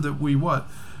make sure that we what?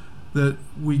 That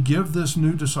we give this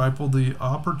new disciple the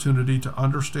opportunity to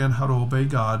understand how to obey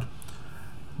God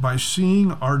by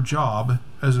seeing our job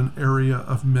as an area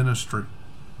of ministry.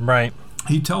 Right.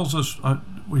 He tells us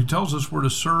we're to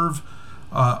serve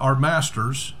our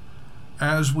masters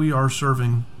as we are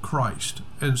serving Christ.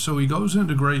 And so he goes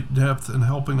into great depth in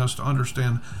helping us to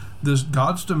understand this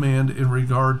God's demand in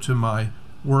regard to my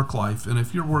work life. And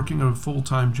if you're working a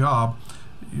full-time job,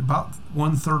 about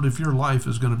 1/3 of your life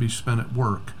is going to be spent at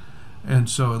work. And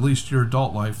so at least your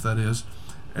adult life, that is.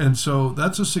 And so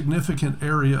that's a significant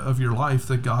area of your life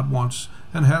that God wants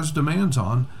and has demands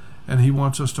on, and he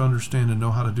wants us to understand and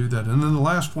know how to do that. And then the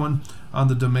last one on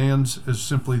the demands is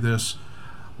simply this: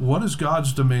 what is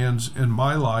God's demands in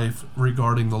my life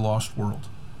regarding the lost world?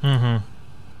 Mm-hmm.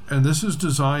 And this is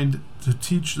designed to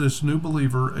teach this new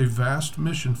believer a vast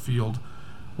mission field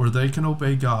where they can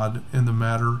obey God in the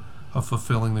matter of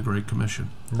fulfilling the Great Commission.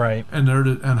 Right. And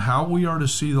how we are to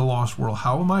see the lost world.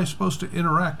 How am I supposed to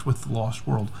interact with the lost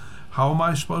world? How am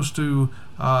I supposed to,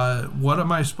 what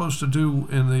am I supposed to do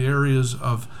in the areas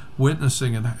of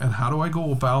witnessing, and how do I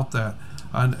go about that?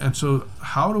 And so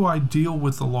how do I deal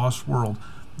with the lost world?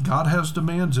 God has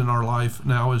demands in our life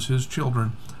now as his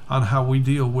children on how we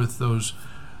deal with those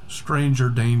stranger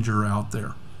danger out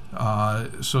there,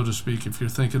 so to speak. If you're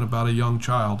thinking about a young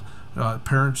child,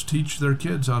 parents teach their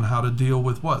kids on how to deal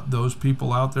with what? Those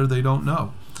people out there they don't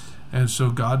know. And so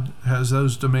God has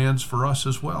those demands for us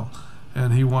as well.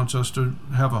 And he wants us to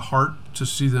have a heart to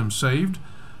see them saved,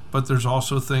 but there's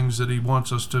also things that he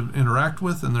wants us to interact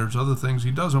with, and there's other things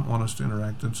he doesn't want us to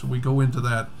interact. And so we go into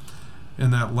that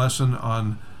in that lesson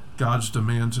on God's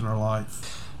demands in our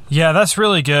life. Yeah, that's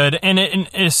really good, and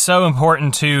it is so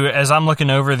important too. As I'm looking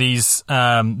over these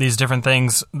different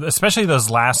things, especially those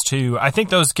last two, I think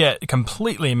those get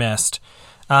completely missed.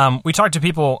 We talk to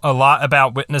people a lot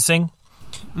about witnessing,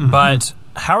 mm-hmm. but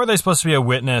how are they supposed to be a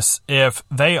witness if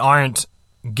they aren't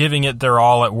giving it their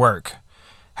all at work?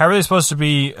 How are they supposed to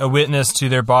be a witness to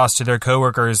their boss, to their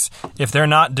coworkers, if they're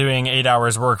not doing 8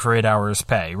 hours work for 8 hours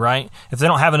pay, right? If they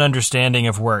don't have an understanding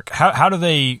of work, how do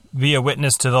they be a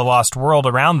witness to the lost world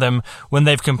around them when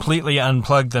they've completely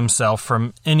unplugged themselves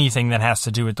from anything that has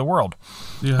to do with the world?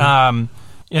 Yeah.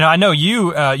 I know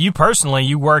you personally,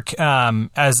 you work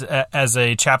as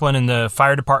a chaplain in the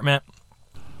fire department,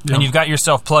 yeah. and you've got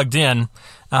yourself plugged in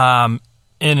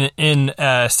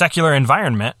a secular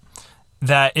environment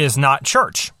that is not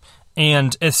church.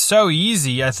 And it's so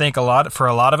easy, I think, for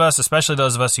a lot of us, especially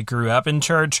those of us who grew up in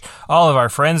church. All of our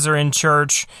friends are in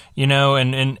church,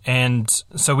 and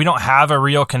so we don't have a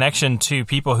real connection to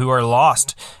people who are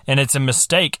lost, and it's a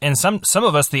mistake. And some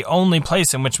of us, the only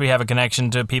place in which we have a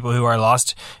connection to people who are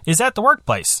lost is at the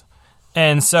workplace.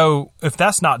 And so if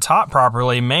that's not taught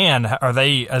properly, man,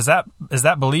 is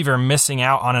that believer missing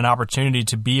out on an opportunity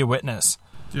to be a witness?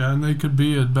 Yeah, and they could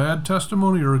be a bad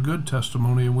testimony or a good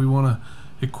testimony, and we want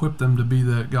to equip them to be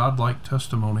that God-like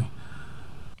testimony.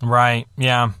 Right,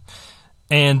 yeah.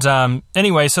 And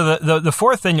anyway, so the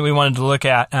fourth thing that we wanted to look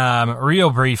at real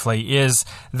briefly is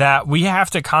that we have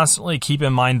to constantly keep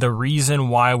in mind the reason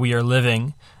why we are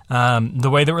living the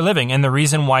way that we're living, and the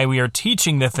reason why we are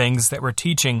teaching the things that we're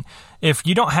teaching. If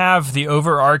you don't have the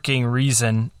overarching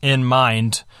reason in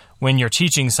mind when you're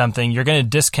teaching something, you're going to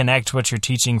disconnect what you're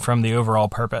teaching from the overall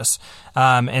purpose.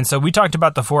 And so we talked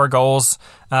about the 4 goals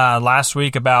last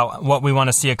week about what we want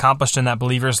to see accomplished in that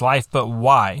believer's life, but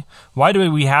why? Why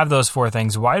do we have those 4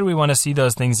 things? Why do we want to see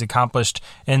those things accomplished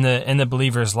in the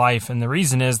believer's life? And the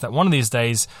reason is that one of these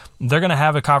days, they're going to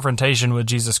have a confrontation with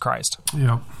Jesus Christ.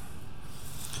 Yeah.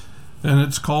 And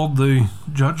it's called the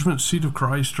judgment seat of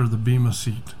Christ, or the Bema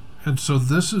seat. And so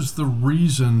this is the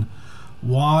reason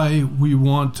why we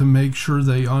want to make sure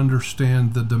they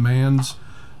understand the demands,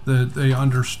 that they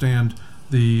understand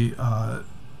the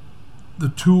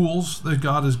tools that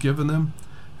God has given them,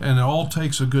 and it all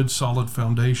takes a good solid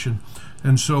foundation.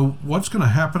 And so what's going to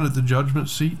happen at the judgment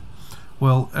seat?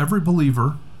 Well, every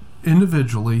believer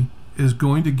individually is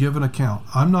going to give an account.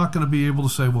 I'm not going to be able to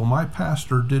say, well, my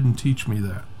pastor didn't teach me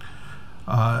that.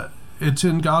 It's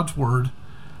in God's Word,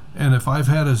 and if I've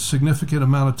had a significant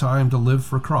amount of time to live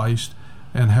for Christ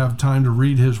and have time to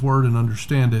read His Word and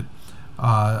understand it,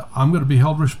 I'm going to be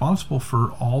held responsible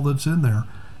for all that's in there.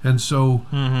 And so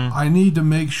I need to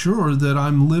make sure that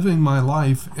I'm living my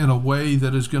life in a way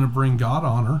that is going to bring God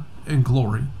honor and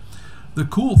glory. The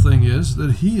cool thing is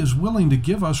that He is willing to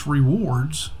give us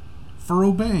rewards for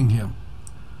obeying Him.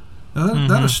 Now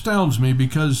that astounds me,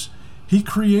 because He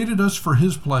created us for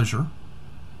His pleasure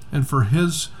and for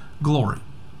His glory.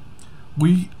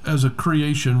 We, as a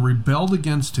creation, rebelled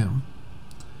against Him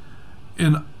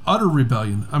in utter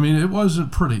rebellion. I mean, it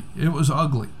wasn't pretty. It was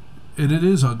ugly. And it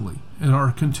is ugly in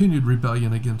our continued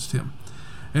rebellion against Him.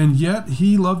 And yet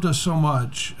He loved us so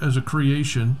much as a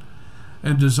creation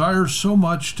and desires so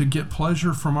much to get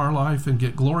pleasure from our life and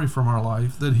get glory from our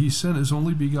life that He sent His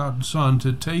only begotten Son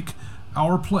to take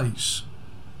our place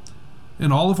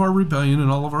in all of our rebellion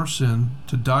and all of our sin,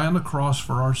 to die on the cross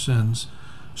for our sins,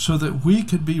 so that we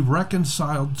could be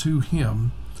reconciled to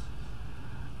Him.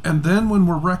 And then when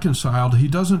we're reconciled, He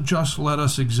doesn't just let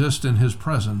us exist in His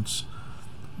presence,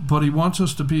 but He wants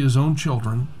us to be His own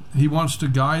children. He wants to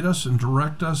guide us and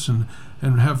direct us and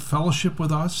have fellowship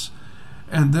with us.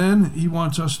 And then He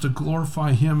wants us to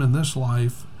glorify Him in this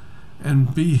life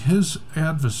and be His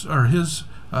His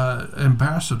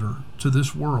ambassador to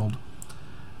this world.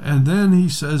 And then He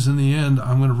says in the end,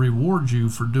 I'm going to reward you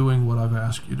for doing what I've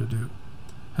asked you to do.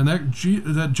 And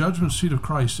that judgment seat of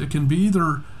Christ, it can be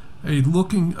either we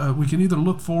can either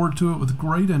look forward to it with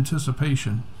great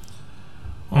anticipation,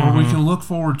 or we can look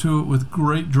forward to it with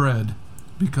great dread,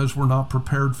 because we're not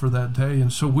prepared for that day.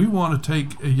 And so we want to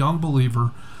take a young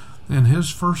believer in his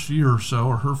first year or so,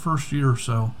 or her first year or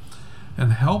so,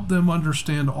 and help them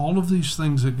understand all of these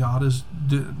things that God is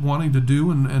wanting to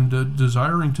do and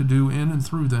desiring to do in and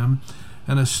through them,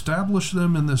 and establish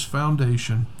them in this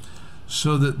foundation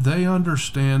so that they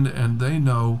understand and they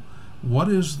know what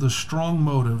is the strong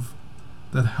motive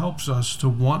that helps us to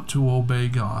want to obey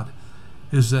God,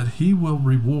 is that He will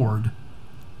reward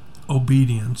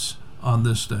obedience on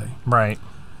this day. Right.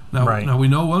 Now we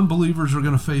know unbelievers are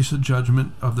going to face a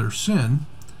judgment of their sin,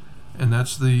 and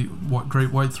that's the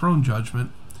great white throne judgment.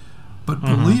 But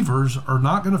believers are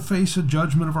not going to face a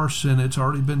judgment of our sin. It's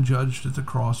already been judged at the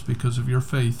cross because of your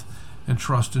faith and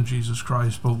trust in Jesus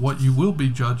Christ. But what you will be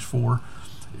judged for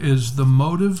is the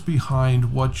motive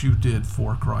behind what you did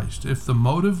for Christ. If the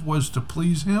motive was to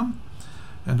please Him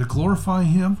and to glorify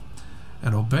Him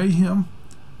and obey Him,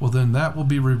 well, then that will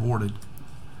be rewarded.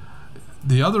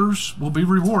 The others will be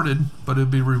rewarded, but it'll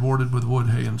be rewarded with wood,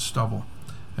 hay, and stubble.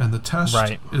 And the test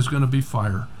is going to be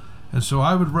fire. And so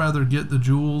I would rather get the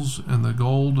jewels and the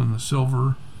gold and the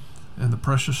silver and the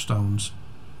precious stones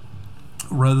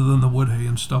rather than the wood, hay,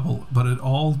 and stubble. But it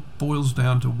all boils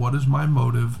down to, what is my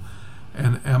motive,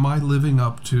 and am I living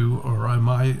up to, or am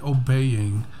I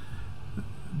obeying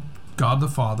God the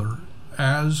Father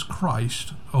as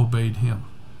Christ obeyed Him?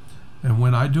 And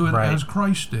when I do it as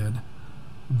Christ did,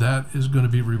 that is going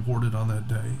to be rewarded on that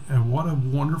day. And what a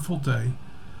wonderful day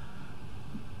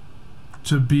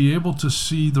to be able to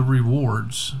see the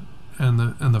rewards and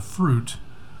the fruit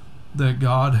that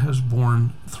God has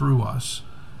borne through us,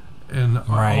 and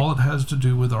all it has to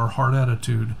do with our heart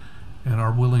attitude and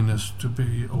our willingness to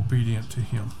be obedient to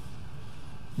Him.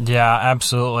 Yeah,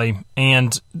 absolutely.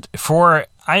 And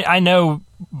I know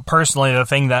personally the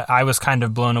thing that I was kind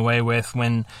of blown away with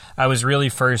when I was really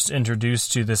first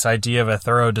introduced to this idea of a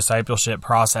thorough discipleship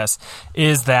process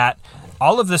is that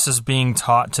all of this is being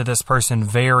taught to this person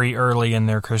very early in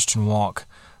their Christian walk.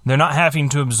 They're not having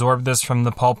to absorb this from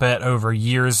the pulpit over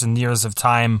years and years of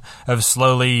time of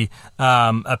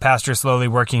a pastor slowly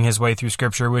working his way through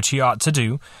Scripture, which he ought to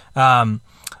do.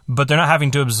 But they're not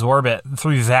having to absorb it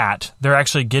through that. They're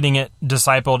actually getting it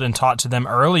discipled and taught to them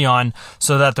early on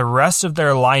so that the rest of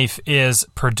their life is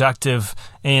productive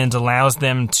and allows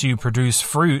them to produce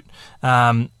fruit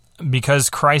because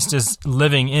Christ is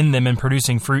living in them and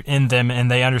producing fruit in them,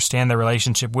 and they understand their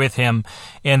relationship with Him,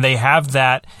 and they have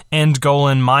that end goal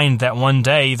in mind that one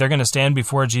day they're going to stand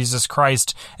before Jesus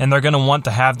Christ, and they're going to want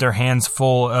to have their hands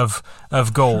full of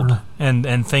gold Sure.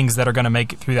 and things that are going to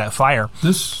make it through that fire. I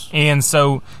just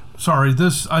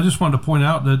wanted to point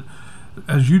out that,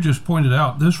 as you just pointed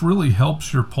out, this really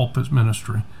helps your pulpit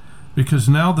ministry. Because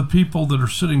now the people that are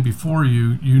sitting before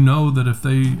you, you know that if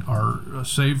they are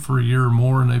saved for a year or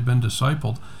more and they've been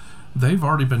discipled, they've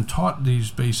already been taught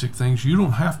these basic things. You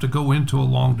don't have to go into a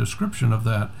long description of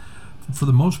that for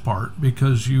the most part,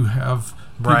 because you have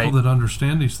people that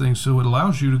understand these things. So it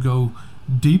allows you to go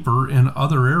deeper in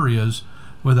other areas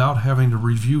without having to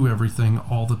review everything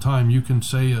all the time. You can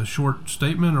say a short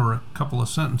statement or a couple of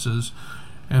sentences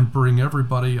and bring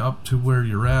everybody up to where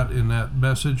you're at in that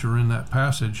message or in that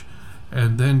passage,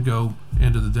 and then go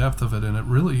into the depth of it. And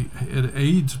it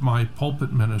aids my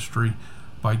pulpit ministry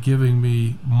by giving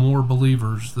me more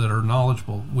believers that are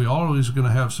knowledgeable. We always are going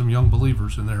to have some young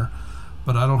believers in there,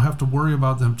 but I don't have to worry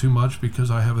about them too much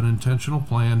because I have an intentional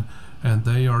plan, and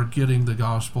they are getting the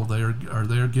gospel. They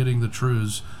are getting the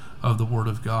truths of the Word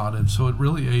of God. And so it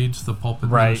really aids the pulpit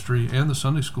ministry and the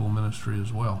Sunday school ministry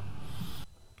as well.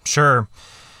 Sure.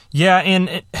 Yeah,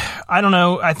 and I don't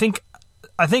know, I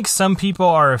think some people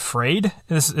are afraid,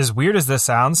 as weird as this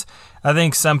sounds, I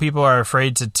think some people are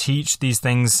afraid to teach these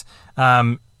things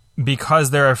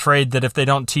because they're afraid that if they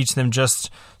don't teach them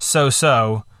just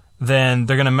so, then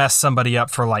they're going to mess somebody up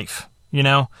for life, you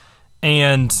know?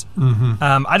 And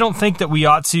I don't think that we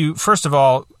ought to, first of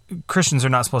all, Christians are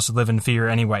not supposed to live in fear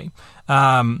anyway.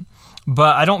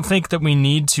 But I don't think that we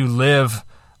need to live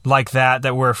like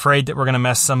that we're afraid that we're going to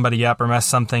mess somebody up or mess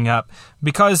something up,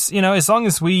 because, you know, as long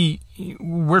as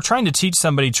we're trying to teach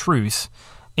somebody truth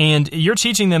and you're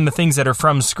teaching them the things that are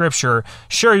from Scripture,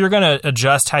 sure, you're going to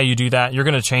adjust how you do that. You're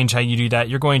going to change how you do that.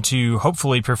 You're going to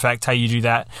hopefully perfect how you do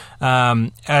that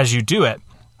as you do it.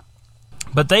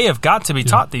 But they have got to be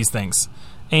taught these things.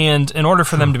 And in order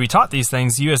for them to be taught these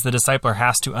things, you as the discipler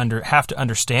have to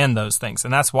understand those things,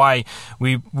 and that's why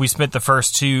we spent the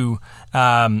first two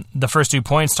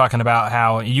points talking about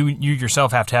how you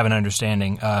yourself have to have an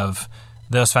understanding of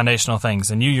those foundational things,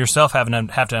 and you yourself have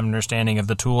to have an understanding of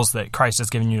the tools that Christ has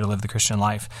given you to live the Christian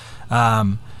life.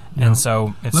 And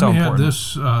so it's so important. Let me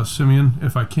add this, Simeon,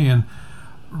 if I can.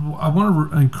 I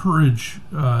want to encourage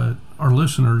our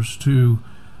listeners to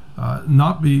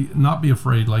not be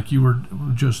afraid like you were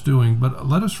just doing, but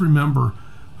let us remember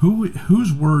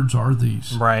whose words are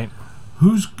these? Right.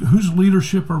 Whose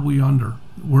leadership are we under?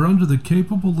 We're under the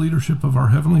capable leadership of our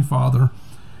Heavenly Father,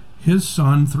 His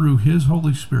Son through His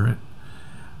Holy Spirit.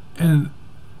 And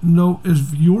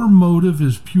if your motive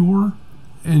is pure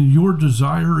and your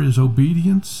desire is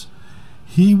obedience,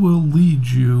 He will lead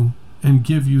you and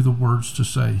give you the words to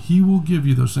say. He will give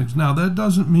you those things. Now, that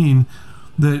doesn't mean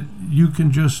that you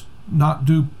can just not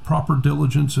do proper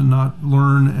diligence and not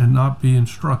learn and not be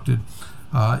instructed.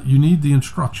 You need the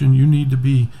instruction. You need to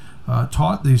be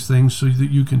taught these things so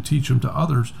that you can teach them to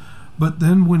others. But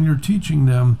then when you're teaching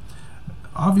them,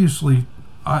 obviously,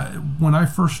 when I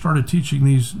first started teaching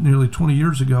these nearly 20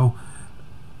 years ago,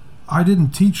 I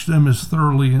didn't teach them as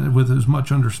thoroughly with as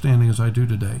much understanding as I do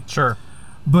today. Sure.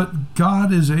 But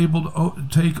God is able to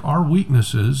take our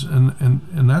weaknesses,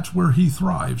 and that's where He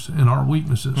thrives, in our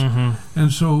weaknesses. Mm-hmm.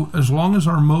 And so as long as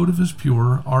our motive is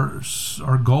pure,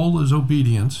 our goal is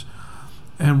obedience,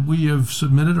 and we have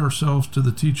submitted ourselves to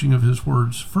the teaching of His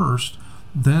words first,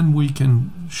 then we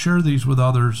can share these with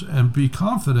others and be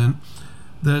confident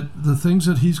that the things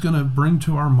that He's going to bring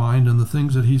to our mind and the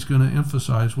things that He's going to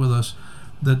emphasize with us,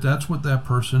 that's what that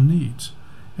person needs.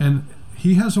 And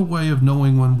He has a way of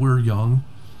knowing when we're young,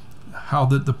 how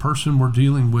that the person we're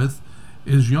dealing with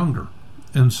is younger.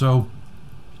 And so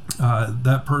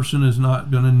that person is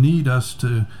not going to need us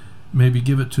to maybe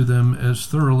give it to them as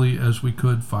thoroughly as we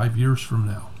could 5 years from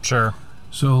now. Sure.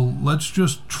 So let's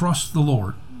just trust the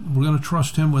Lord. We're going to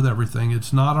trust Him with everything.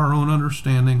 It's not our own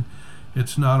understanding.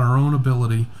 It's not our own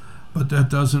ability. But that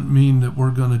doesn't mean that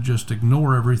we're going to just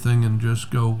ignore everything and just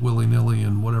go willy-nilly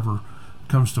and whatever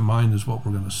comes to mind is what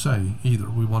we're going to say either.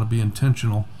 We want to be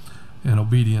intentional and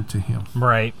obedient to him.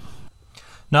 Right.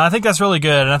 No, I think that's really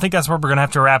good, and I think that's where we're going to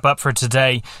have to wrap up for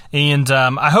today. And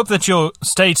I hope that you'll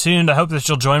stay tuned. I hope that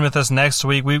you'll join with us next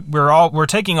week. We're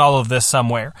taking all of this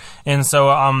somewhere, and so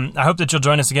I hope that you'll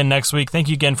join us again next week. Thank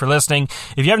you again for listening.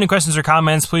 If you have any questions or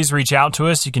comments, please reach out to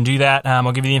us. You can do that.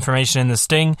 I'll give you the information in the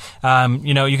sting.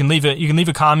 You can leave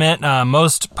a comment.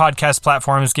 Most podcast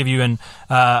platforms give you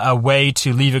a way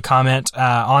to leave a comment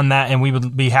on that, and we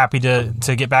would be happy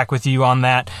to get back with you on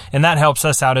that, and that helps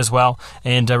us out as well,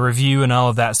 and review and all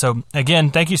of that. So again,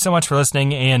 thank you so much for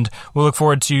listening, and we'll look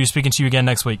forward to speaking to you again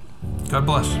next week. God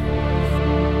bless.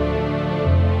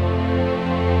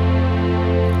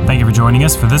 Thank you for joining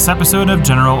us for this episode of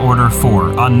General Order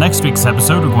 4. On next week's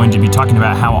episode, we're going to be talking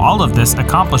about how all of this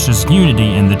accomplishes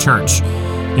unity in the church.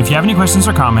 If you have any questions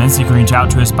or comments, you can reach out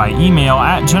to us by email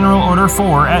at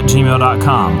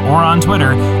generalorder4@gmail.com or on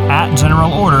Twitter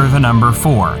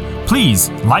 @generalorder4.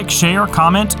 Please like, share,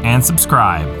 comment, and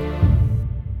subscribe.